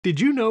Did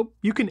you know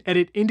you can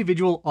edit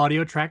individual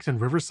audio tracks in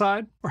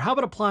Riverside? Or how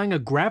about applying a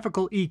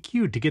graphical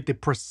EQ to get the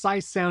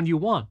precise sound you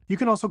want? You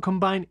can also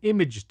combine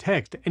image,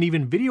 text, and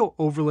even video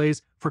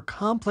overlays for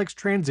complex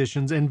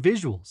transitions and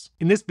visuals.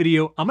 In this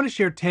video, I'm going to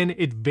share 10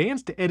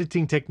 advanced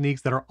editing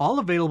techniques that are all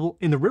available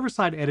in the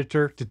Riverside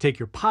editor to take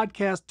your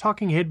podcast,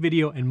 talking head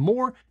video, and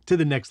more to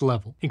the next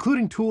level,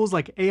 including tools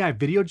like AI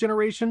video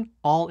generation,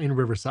 all in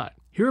Riverside.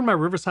 Here in my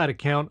Riverside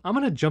account, I'm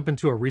going to jump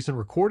into a recent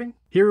recording.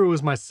 Here it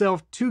was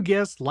myself, 2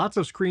 guests, lots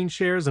of screen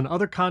shares and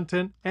other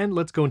content, and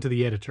let's go into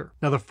the editor.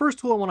 Now the first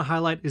tool I want to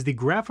highlight is the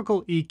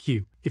Graphical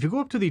EQ. If you go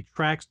up to the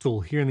Tracks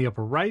tool here in the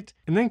upper right,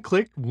 and then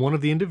click one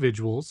of the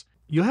individuals,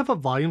 you'll have a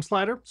volume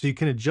slider, so you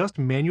can adjust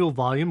manual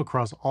volume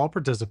across all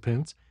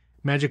participants.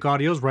 Magic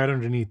Audio is right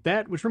underneath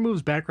that, which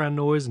removes background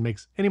noise and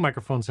makes any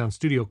microphone sound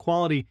studio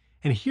quality.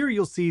 And here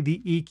you'll see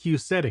the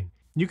EQ setting.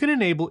 You can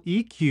enable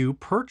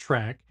EQ per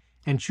track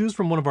and choose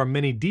from one of our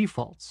many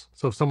defaults.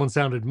 So if someone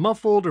sounded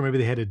muffled, or maybe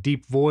they had a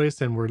deep voice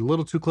and were a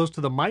little too close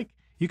to the mic,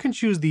 you can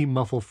choose the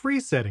muffle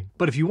free setting.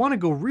 But if you want to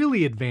go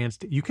really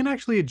advanced, you can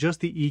actually adjust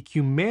the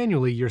EQ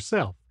manually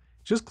yourself.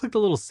 Just click the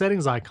little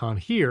settings icon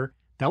here.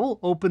 That will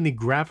open the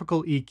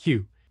Graphical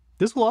EQ.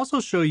 This will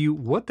also show you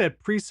what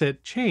that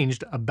preset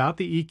changed about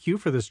the EQ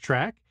for this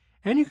track,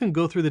 and you can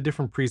go through the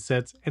different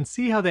presets and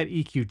see how that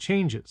EQ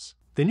changes.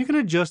 Then you can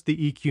adjust the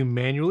EQ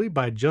manually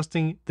by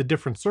adjusting the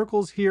different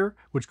circles here,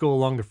 which go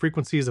along the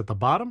frequencies at the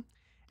bottom.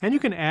 And you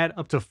can add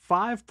up to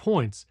 5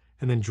 points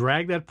and then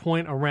drag that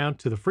point around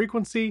to the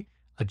frequency,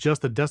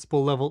 adjust the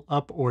decibel level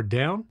up or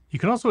down. You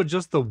can also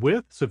adjust the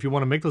width, so if you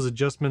want to make those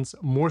adjustments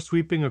more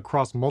sweeping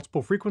across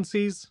multiple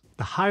frequencies.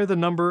 The higher the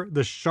number,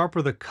 the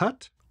sharper the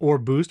cut or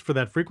boost for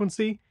that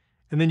frequency.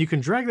 And then you can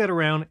drag that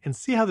around and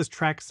see how this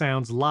track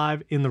sounds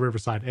live in the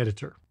Riverside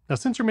editor. Now,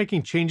 since you're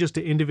making changes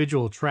to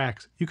individual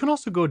tracks, you can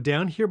also go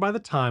down here by the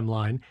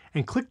timeline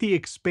and click the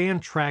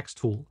Expand Tracks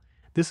tool.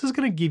 This is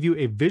going to give you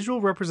a visual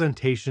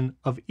representation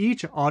of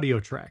each audio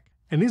track.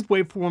 And these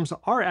waveforms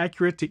are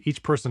accurate to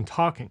each person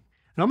talking.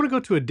 Now I'm going to go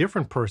to a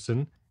different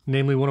person,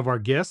 namely one of our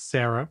guests,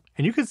 Sarah,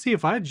 and you can see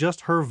if I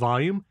adjust her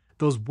volume,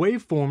 those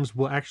waveforms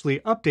will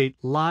actually update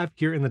live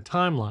here in the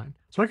timeline.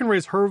 So I can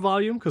raise her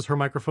volume because her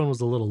microphone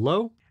was a little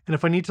low. And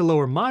if I need to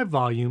lower my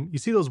volume, you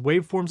see those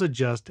waveforms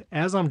adjust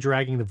as I'm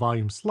dragging the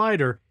volume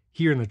slider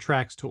here in the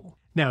Tracks tool.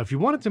 Now, if you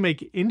wanted to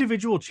make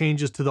individual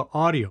changes to the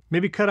audio,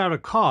 maybe cut out a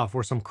cough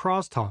or some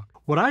crosstalk,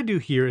 what I do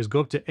here is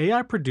go up to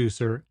AI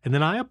Producer and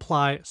then I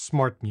apply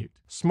Smart Mute.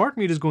 Smart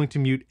Mute is going to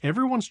mute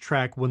everyone's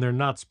track when they're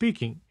not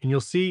speaking, and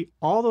you'll see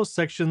all those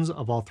sections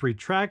of all 3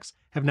 tracks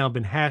have now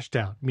been hashed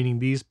out, meaning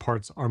these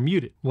parts are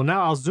muted. Well,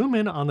 now I'll zoom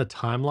in on the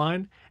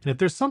timeline, and if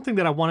there's something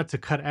that I wanted to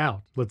cut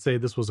out, let's say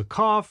this was a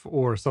cough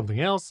or something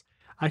else,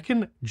 I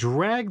can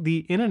drag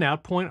the in and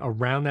out point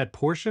around that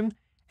portion,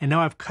 and now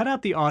I've cut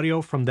out the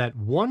audio from that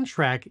one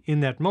track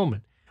in that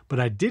moment, but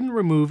I didn't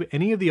remove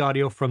any of the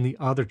audio from the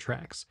other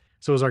tracks.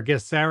 So as our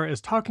guest Sarah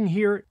is talking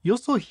here, you'll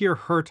still hear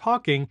her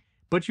talking,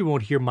 but you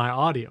won't hear my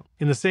audio.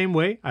 In the same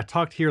way, I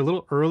talked here a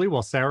little early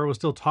while Sarah was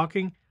still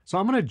talking, so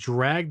I'm going to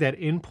drag that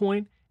in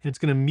point, and it's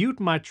going to mute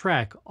my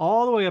track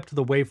all the way up to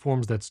the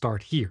waveforms that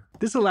start here.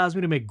 This allows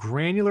me to make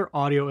granular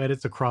audio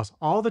edits across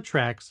all the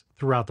tracks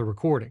throughout the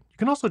recording. You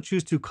can also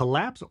choose to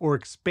collapse or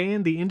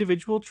expand the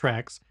individual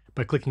tracks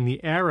by clicking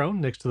the arrow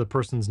next to the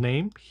person's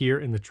name here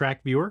in the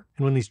track viewer.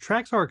 And when these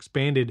tracks are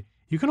expanded,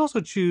 you can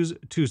also choose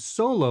to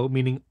solo,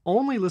 meaning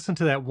only listen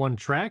to that one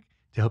track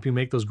to help you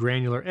make those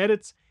granular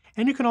edits.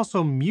 And you can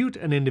also mute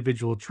an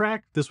individual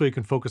track. This way you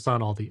can focus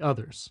on all the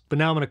others. But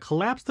now I'm going to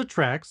collapse the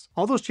tracks.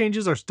 All those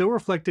changes are still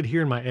reflected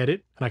here in my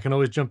edit, and I can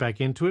always jump back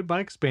into it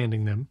by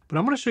expanding them. But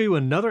I'm going to show you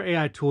another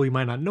AI tool you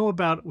might not know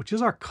about, which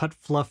is our Cut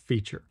Fluff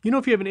feature. You know,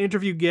 if you have an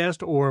interview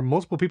guest or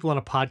multiple people on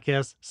a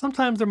podcast,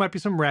 sometimes there might be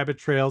some rabbit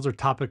trails or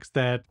topics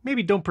that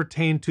maybe don't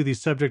pertain to the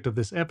subject of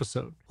this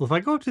episode. Well, if I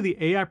go to the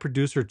AI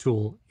Producer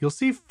tool, you'll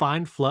see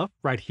Find Fluff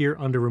right here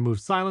under Remove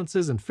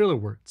Silences and Filler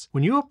Words.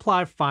 When you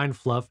apply Find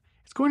Fluff,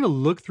 it's going to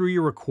look through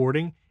your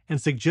recording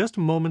and suggest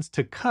moments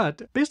to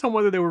cut based on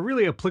whether they were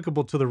really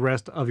applicable to the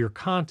rest of your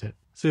content.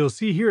 So you'll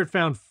see here it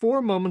found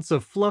 4 moments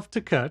of fluff to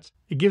cut.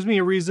 It gives me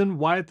a reason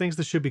why it thinks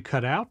this should be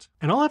cut out.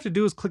 And all I have to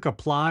do is click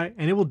apply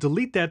and it will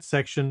delete that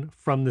section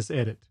from this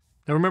edit.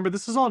 Now remember,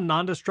 this is all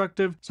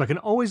non-destructive, so I can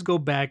always go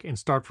back and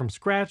start from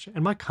scratch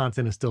and my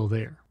content is still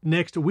there.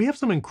 Next, we have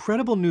some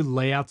incredible new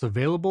layouts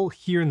available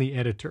here in the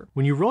editor.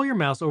 When you roll your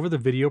mouse over the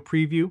video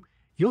preview,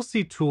 you'll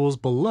see tools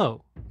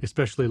below,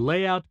 especially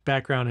layout,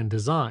 background, and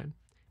design.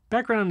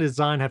 Background and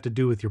design have to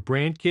do with your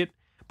brand kit,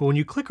 but when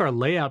you click our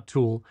layout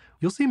tool,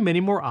 you'll see many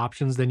more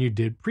options than you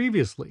did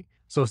previously.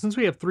 So since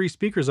we have 3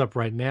 speakers up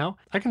right now,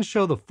 I can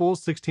show the full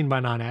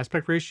 16:9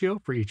 aspect ratio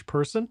for each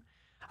person.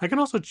 I can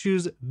also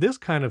choose this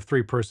kind of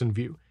 3-person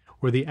view,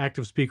 where the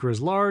active speaker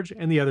is large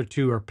and the other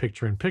 2 are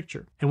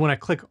picture-in-picture. And when I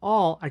click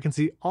all, I can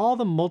see all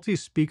the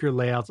multi-speaker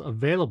layouts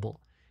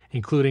available,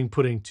 including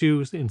putting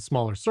 2 in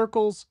smaller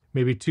circles,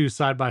 maybe 2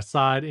 side by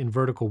side in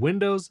vertical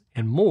windows,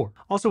 and more.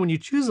 Also, when you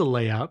choose a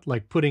layout,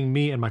 like putting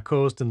me and my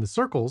co-host in the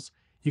circles,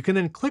 you can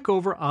then click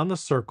over on the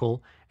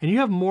circle and you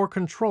have more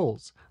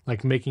controls,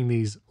 like making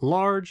these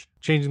large,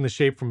 changing the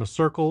shape from a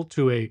circle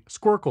to a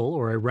squircle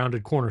or a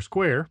rounded corner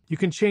square. You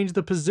can change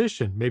the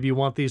position. Maybe you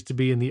want these to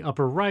be in the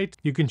upper right.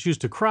 You can choose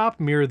to crop,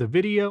 mirror the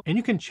video, and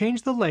you can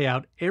change the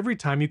layout every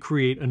time you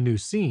create a new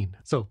scene.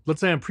 So let's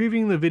say I'm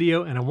previewing the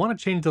video and I want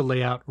to change the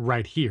layout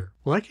right here.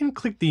 Well, I can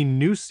click the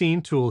New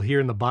Scene tool here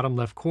in the bottom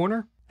left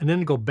corner, and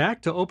then go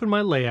back to open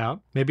my layout.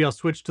 Maybe I'll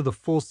switch to the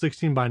full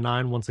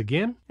 16:9 once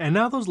again. And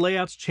now those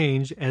layouts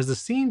change as the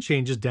scene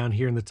changes down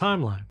here in the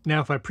timeline. Now,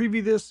 if I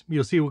preview this,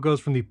 you'll see what goes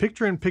from the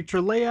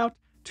picture-in-picture layout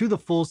to the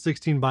full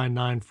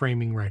 16:9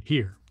 framing right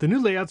here. The new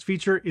layouts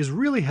feature is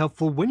really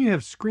helpful when you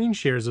have screen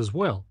shares as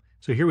well.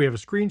 So here we have a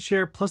screen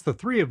share plus the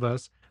three of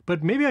us,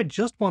 but maybe I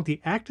just want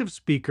the active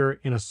speaker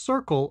in a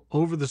circle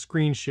over the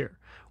screen share.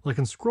 Well, I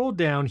can scroll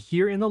down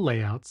here in the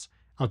layouts.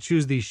 I'll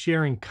choose the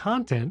sharing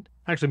content.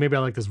 Actually, maybe I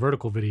like this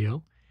vertical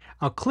video.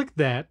 I'll click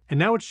that, and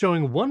now it's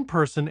showing one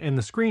person in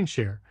the screen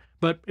share,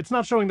 but it's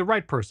not showing the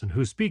right person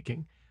who's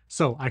speaking.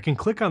 So I can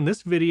click on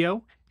this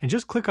video and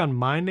just click on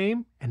my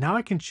name, and now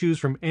I can choose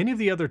from any of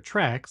the other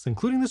tracks,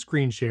 including the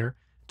screen share,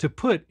 to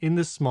put in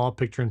this small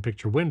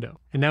picture-in-picture window.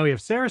 And now we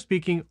have Sarah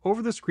speaking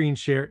over the screen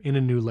share in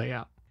a new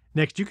layout.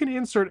 Next, you can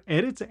insert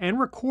edits and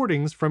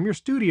recordings from your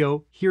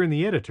studio here in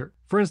the editor.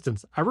 For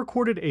instance, I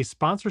recorded a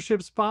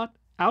sponsorship spot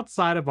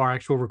outside of our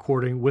actual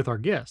recording with our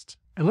guest.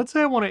 And let's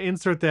say I want to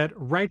insert that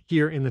right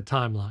here in the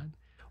timeline.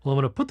 Well, I'm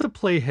going to put the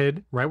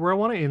playhead right where I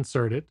want to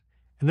insert it,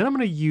 and then I'm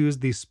going to use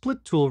the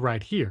split tool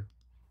right here.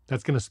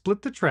 That's going to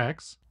split the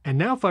tracks. And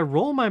now if I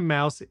roll my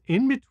mouse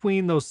in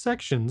between those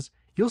sections,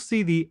 you'll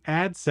see the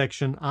add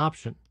section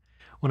option.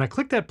 When I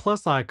click that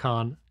plus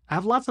icon, I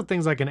have lots of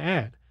things I can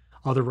add.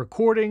 Other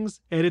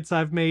recordings, edits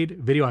I've made,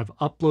 video I've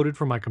uploaded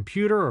from my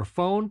computer or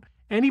phone,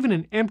 and even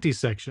an empty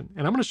section.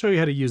 And I'm going to show you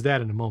how to use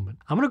that in a moment.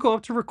 I'm going to go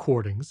up to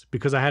recordings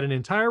because I had an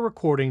entire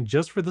recording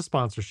just for the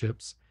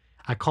sponsorships.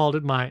 I called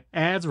it my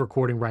ads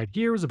recording right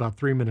here. It was about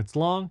 3 minutes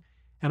long.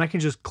 And I can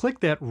just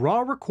click that raw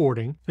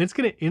recording and it's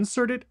going to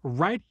insert it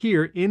right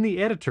here in the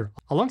editor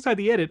alongside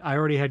the edit I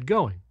already had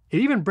going.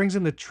 It even brings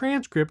in the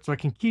transcript so I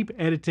can keep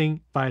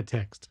editing via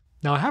text.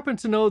 Now I happen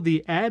to know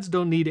the ads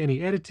don't need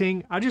any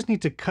editing. I just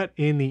need to cut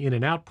in the in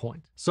and out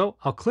point. So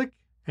I'll click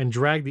and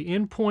drag the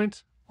in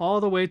point all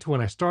the way to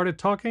when I started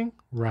talking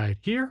right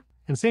here.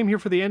 And same here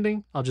for the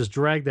ending. I'll just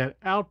drag that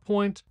out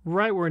point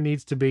right where it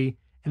needs to be.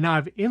 And now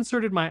I've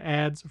inserted my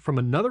ads from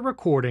another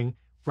recording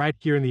right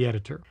here in the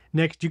editor.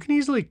 Next, you can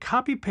easily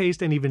copy,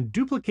 paste, and even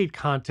duplicate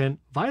content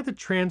via the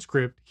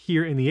transcript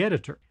here in the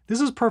editor.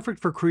 This is perfect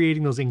for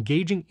creating those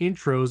engaging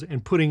intros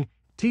and putting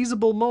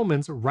teasable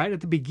moments right at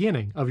the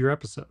beginning of your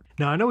episode.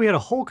 Now, I know we had a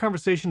whole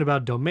conversation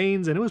about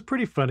domains and it was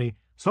pretty funny,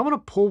 so I'm going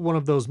to pull one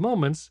of those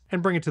moments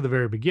and bring it to the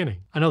very beginning.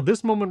 I know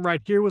this moment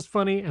right here was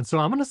funny, and so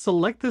I'm going to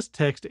select this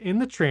text in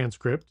the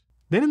transcript.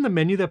 Then in the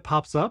menu that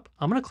pops up,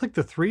 I'm going to click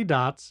the three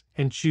dots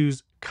and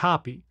choose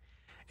Copy.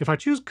 If I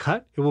choose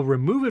Cut, it will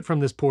remove it from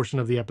this portion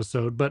of the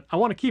episode, but I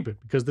want to keep it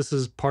because this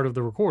is part of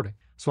the recording.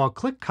 So I'll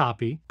click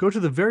Copy, go to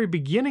the very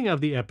beginning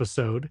of the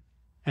episode,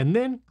 and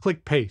then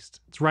click Paste.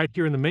 It's right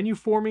here in the menu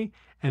for me,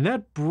 and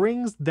that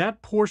brings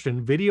that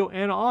portion, video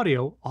and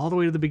audio, all the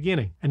way to the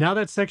beginning. And now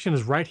that section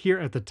is right here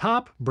at the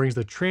top, brings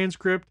the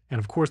transcript, and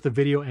of course the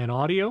video and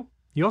audio.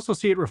 You also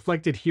see it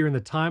reflected here in the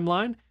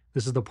timeline.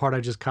 This is the part I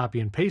just copy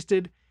and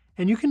pasted,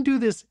 and you can do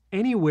this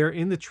anywhere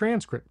in the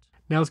transcript.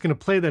 Now it's going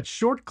to play that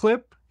short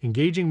clip,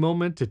 engaging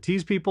moment to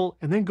tease people,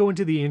 and then go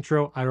into the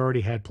intro I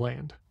already had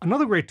planned.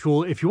 Another great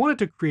tool, if you wanted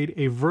to create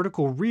a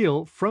vertical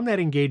reel from that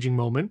engaging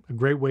moment, a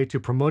great way to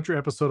promote your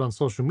episode on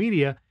social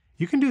media,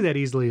 you can do that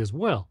easily as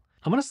well.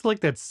 I'm going to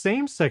select that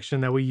same section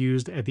that we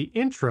used at the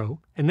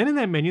intro, and then in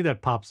that menu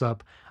that pops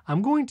up,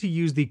 I'm going to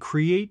use the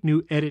Create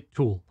New Edit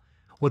tool.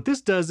 What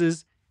this does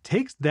is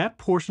takes that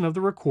portion of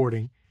the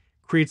recording,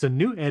 creates a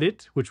new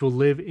edit, which will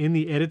live in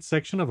the edit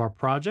section of our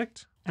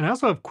project. And I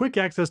also have quick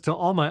access to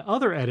all my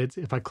other edits.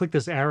 If I click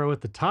this arrow at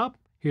the top,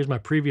 here's my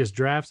previous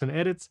drafts and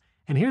edits,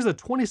 and here's a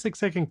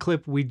 26-second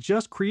clip we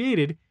just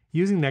created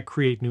using that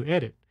Create New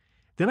Edit.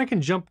 Then I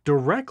can jump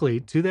directly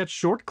to that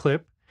short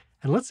clip,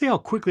 and let's see how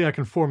quickly I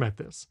can format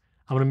this.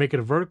 I'm going to make it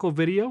a vertical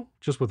video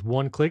just with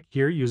one click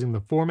here using the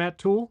Format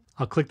tool.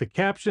 I'll click the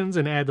captions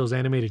and add those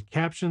animated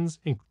captions,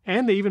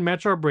 and they even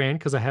match our brand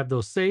because I have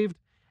those saved.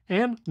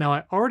 And now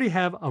I already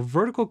have a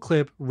vertical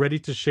clip ready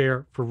to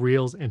share for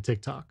Reels and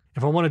TikTok.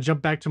 If I want to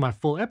jump back to my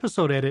full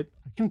episode edit,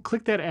 I can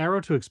click that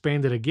arrow to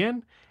expand it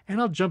again,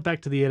 and I'll jump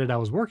back to the edit I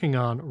was working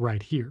on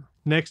right here.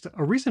 Next,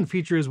 a recent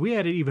feature is we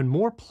added even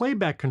more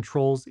playback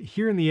controls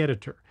here in the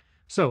editor.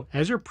 So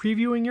as you're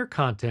previewing your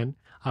content,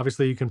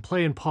 obviously you can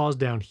play and pause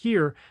down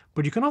here,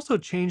 but you can also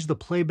change the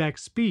playback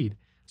speed.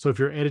 So if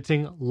you're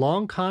editing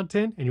long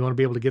content and you want to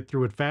be able to get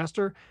through it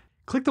faster,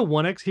 click the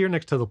 1x here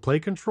next to the play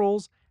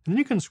controls, and then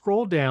you can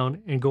scroll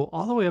down and go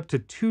all the way up to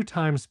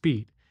 2x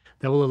speed.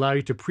 That will allow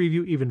you to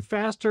preview even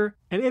faster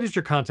and edit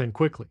your content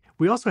quickly.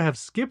 We also have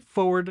skip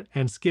forward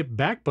and skip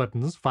back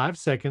buttons, 5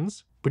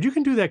 seconds, but you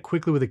can do that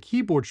quickly with a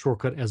keyboard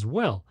shortcut as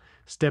well.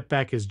 Step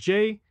back is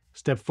J,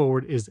 step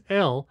forward is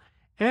L,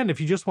 And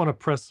if you just want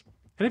to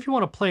if you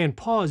want to play and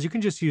pause, you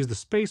can just use the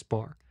space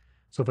bar.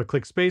 So if I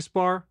click space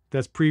bar,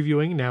 that's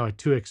previewing now at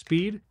 2x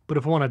speed. But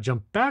if I want to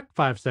jump back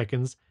 5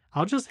 seconds,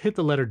 I'll just hit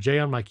the letter J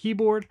on my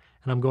keyboard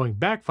and I'm going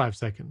back 5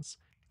 seconds.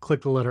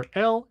 Click the letter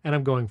L and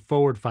I'm going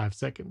forward 5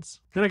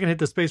 seconds. Then I can hit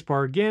the space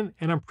bar again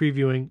and I'm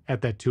previewing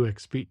at that 2x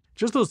speed.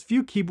 Just those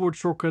few keyboard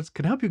shortcuts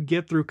can help you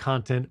get through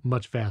content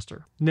much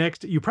faster.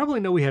 Next, you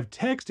probably know we have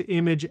text,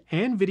 image,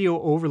 and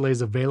video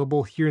overlays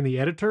available here in the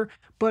editor,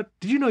 but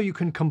did you know you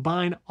can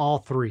combine all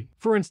three?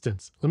 For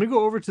instance, let me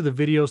go over to the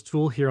videos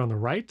tool here on the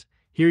right.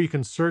 Here you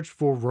can search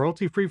for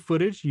royalty-free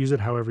footage, use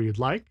it however you'd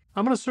like.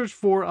 I'm going to search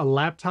for a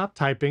laptop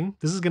typing.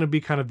 This is going to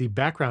be kind of the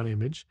background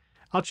image.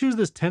 I'll choose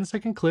this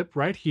 10-second clip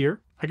right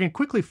here. I can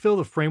quickly fill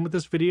the frame with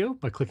this video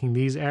by clicking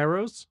these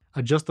arrows,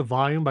 adjust the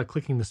volume by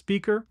clicking the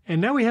speaker, and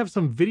now we have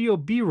some video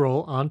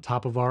B-roll on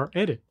top of our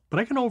edit. But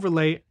I can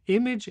overlay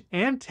image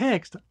and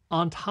text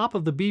on top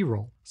of the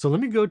B-roll. So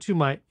let me go to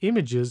my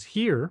images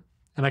here,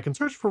 and I can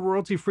search for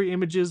royalty-free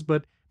images,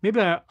 but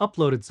maybe I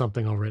uploaded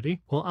something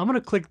already. Well, I'm going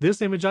to click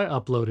this image I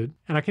uploaded,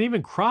 and I can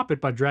even crop it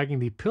by dragging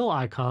the pill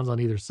icons on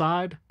either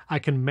side. I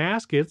can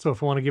mask it, so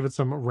if I want to give it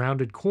some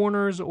rounded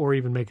corners or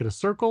even make it a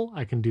circle,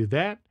 I can do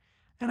that.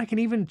 And I can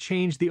even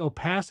change the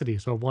opacity,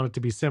 so I want it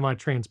to be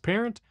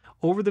semi-transparent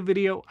over the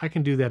video, I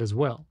can do that as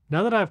well.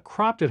 Now that I've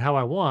cropped it how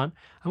I want,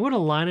 I'm going to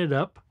line it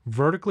up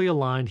vertically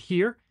aligned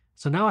here.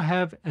 So now I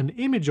have an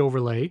image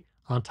overlay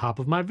on top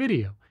of my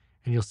video.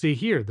 And you'll see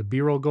here the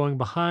B-roll going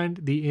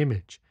behind the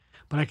image.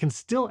 But I can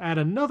still add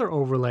another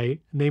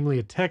overlay, namely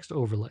a text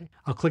overlay.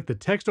 I'll click the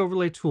text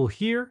overlay tool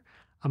here.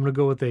 I'm going to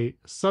go with a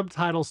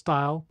subtitle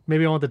style.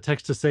 Maybe I want the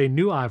text to say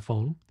new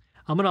iPhone.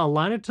 I'm going to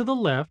align it to the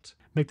left,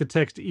 make the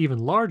text even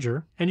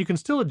larger, and you can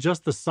still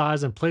adjust the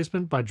size and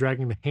placement by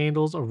dragging the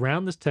handles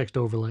around this text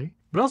overlay.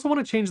 But I also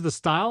want to change the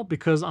style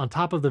because on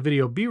top of the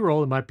video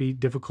B-roll, it might be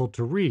difficult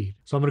to read.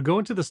 So I'm going to go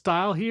into the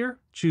style here,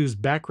 choose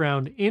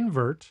background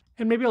invert,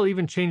 and maybe I'll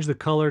even change the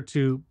color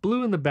to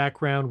blue in the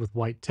background with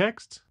white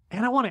text.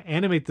 And I want to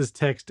animate this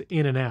text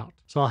in and out.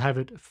 So I'll have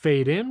it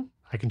fade in,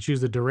 I can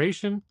choose the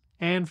duration,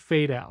 and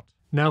fade out.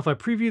 Now if I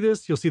preview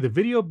this, you'll see the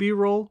video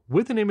B-roll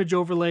with an image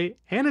overlay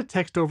and a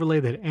text overlay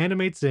that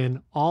animates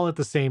in all at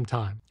the same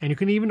time. And you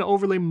can even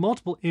overlay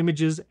multiple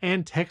images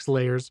and text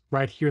layers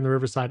right here in the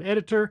Riverside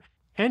editor,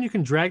 and you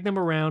can drag them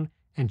around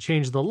and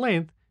change the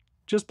length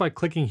just by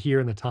clicking here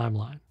in the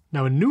timeline.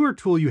 Now a newer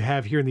tool you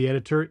have here in the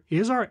editor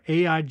is our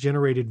AI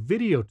generated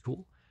video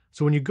tool.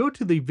 So when you go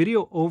to the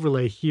video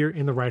overlay here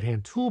in the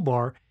right-hand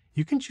toolbar,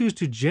 you can choose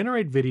to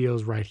generate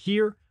videos right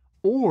here,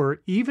 or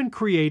even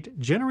create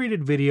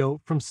generated video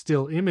from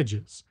still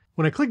images.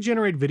 When I click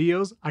generate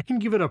videos, I can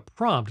give it a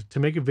prompt to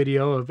make a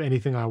video of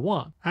anything I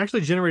want. I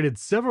actually generated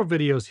several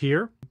videos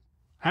here.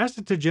 I asked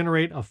it to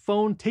generate a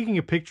phone taking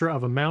a picture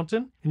of a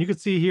mountain, and you can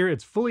see here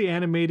it's fully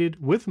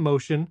animated with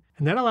motion,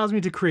 and that allows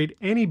me to create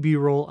any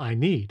B-roll I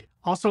need.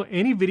 Also,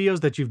 any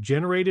videos that you've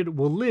generated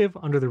will live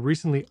under the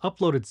recently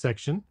uploaded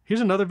section. Here's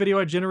another video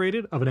I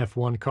generated of an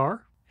F1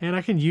 car, and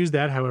I can use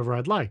that however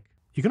I'd like.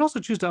 You can also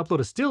choose to upload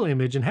a still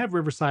image and have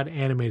Riverside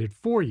animated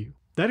for you.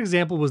 That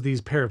example was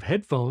these pair of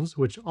headphones,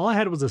 which all I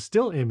had was a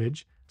still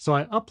image, so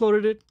I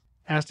uploaded it,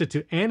 asked it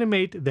to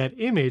animate that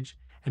image,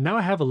 and now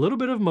I have a little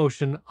bit of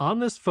motion on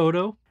this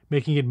photo,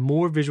 making it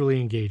more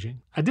visually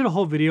engaging. I did a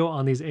whole video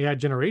on these AI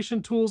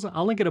generation tools.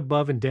 I'll link it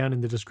above and down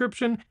in the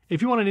description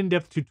if you want an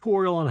in-depth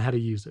tutorial on how to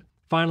use it.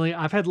 Finally,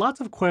 I've had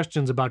lots of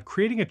questions about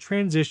creating a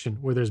transition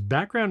where there's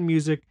background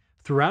music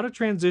throughout a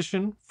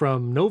transition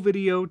from no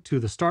video to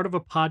the start of a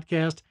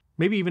podcast,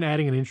 maybe even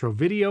adding an intro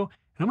video, and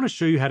I'm going to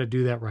show you how to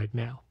do that right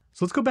now.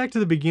 So let's go back to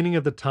the beginning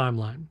of the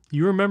timeline.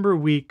 You remember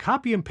we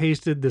copy and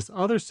pasted this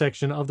other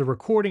section of the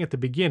recording at the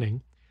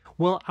beginning.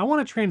 Well, I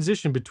want to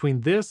transition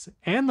between this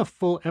and the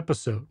full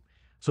episode.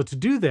 So to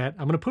do that,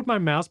 I'm going to put my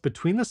mouse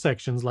between the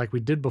sections like we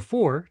did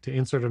before to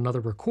insert another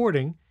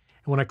recording.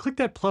 And when I click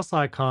that plus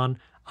icon,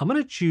 I'm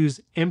going to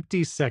choose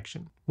empty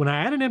section. When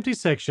I add an empty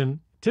section,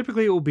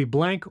 typically it will be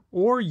blank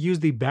or use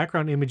the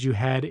background image you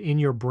had in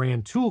your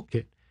brand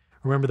toolkit.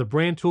 Remember, the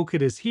brand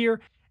toolkit is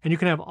here, and you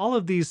can have all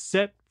of these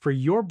set for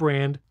your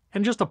brand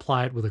and just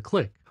apply it with a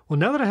click. Well,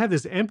 now that I have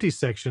this empty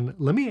section,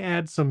 let me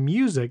add some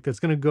music that's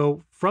going to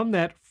go from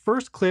that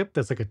first clip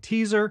that's like a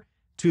teaser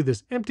to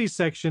this empty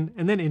section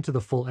and then into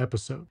the full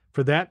episode.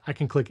 For that, I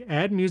can click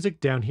Add Music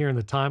down here in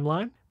the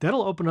timeline.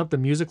 That'll open up the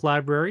music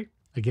library.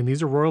 Again,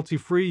 these are royalty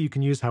free. You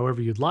can use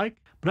however you'd like,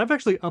 but I've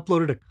actually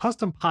uploaded a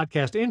custom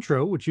podcast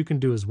intro, which you can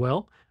do as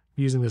well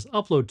using this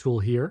upload tool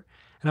here.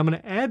 And I'm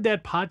going to add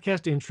that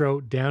podcast intro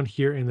down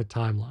here in the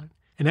timeline.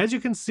 And as you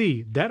can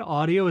see, that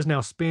audio is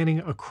now spanning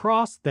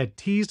across that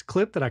teased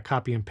clip that I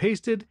copy and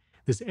pasted,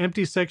 this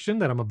empty section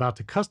that I'm about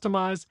to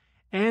customize,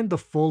 and the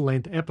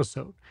full-length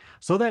episode.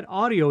 So that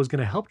audio is going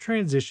to help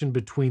transition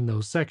between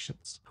those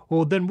sections.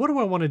 Well, then what do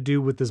I want to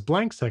do with this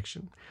blank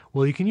section?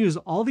 Well, you can use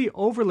all the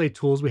overlay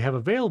tools we have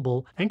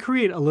available and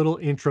create a little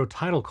intro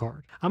title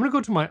card. I'm going to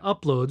go to my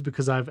uploads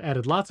because I've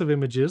added lots of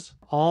images,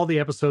 all the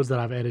episodes that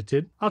I've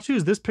edited. I'll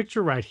choose this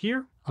picture right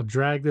here. I'll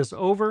drag this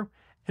over,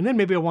 And then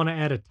maybe I want to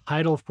add a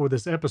title for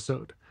this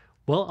episode.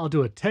 Well, I'll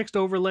do a text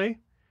overlay.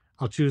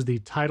 I'll choose the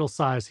title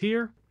size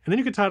here, and then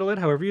you can title it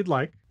however you'd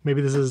like.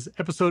 Maybe this is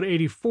episode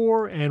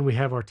 84 and we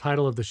have our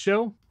title of the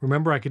show.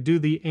 Remember, I could do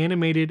the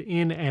animated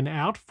in and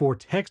out for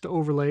text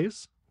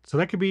overlays. So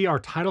that could be our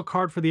title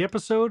card for the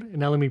episode. And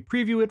now let me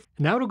preview it.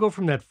 Now it'll go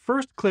from that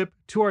first clip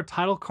to our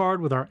title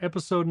card with our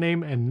episode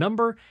name and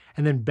number,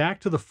 and then back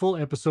to the full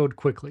episode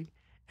quickly.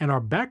 And our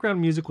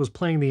background music was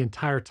playing the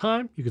entire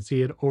time. You can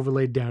see it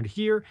overlaid down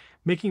here,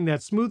 making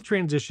that smooth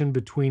transition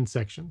between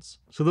sections.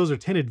 So those are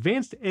 10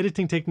 advanced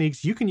editing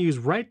techniques you can use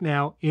right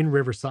now in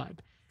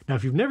Riverside. Now,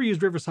 if you've never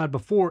used Riverside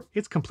before,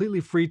 it's completely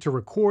free to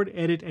record,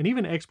 edit, and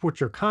even export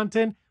your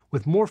content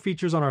with more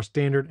features on our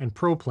standard and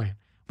pro plan.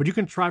 But you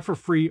can try for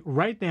free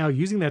right now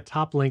using that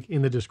top link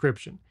in the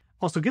description.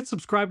 Also, get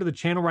subscribed to the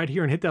channel right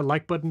here and hit that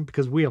like button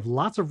because we have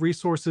lots of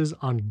resources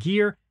on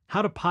gear,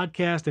 how to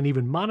podcast, and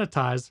even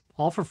monetize,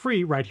 all for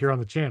free right here on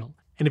the channel.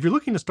 And if you're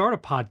looking to start a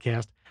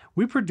podcast,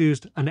 we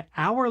produced an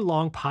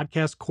hour-long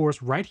podcast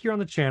course right here on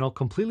the channel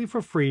completely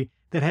for free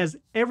that has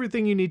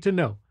everything you need to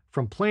know,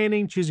 from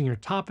planning, choosing your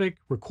topic,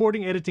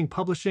 recording, editing,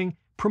 publishing,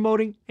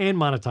 promoting, and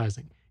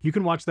monetizing. You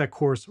can watch that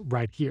course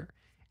right here.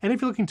 And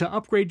if you're looking to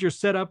upgrade your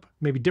setup,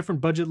 maybe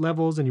different budget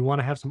levels, and you want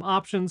to have some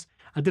options,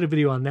 I did a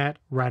video on that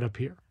right up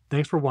here.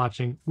 Thanks for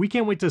watching. We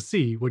can't wait to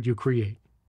see what you create.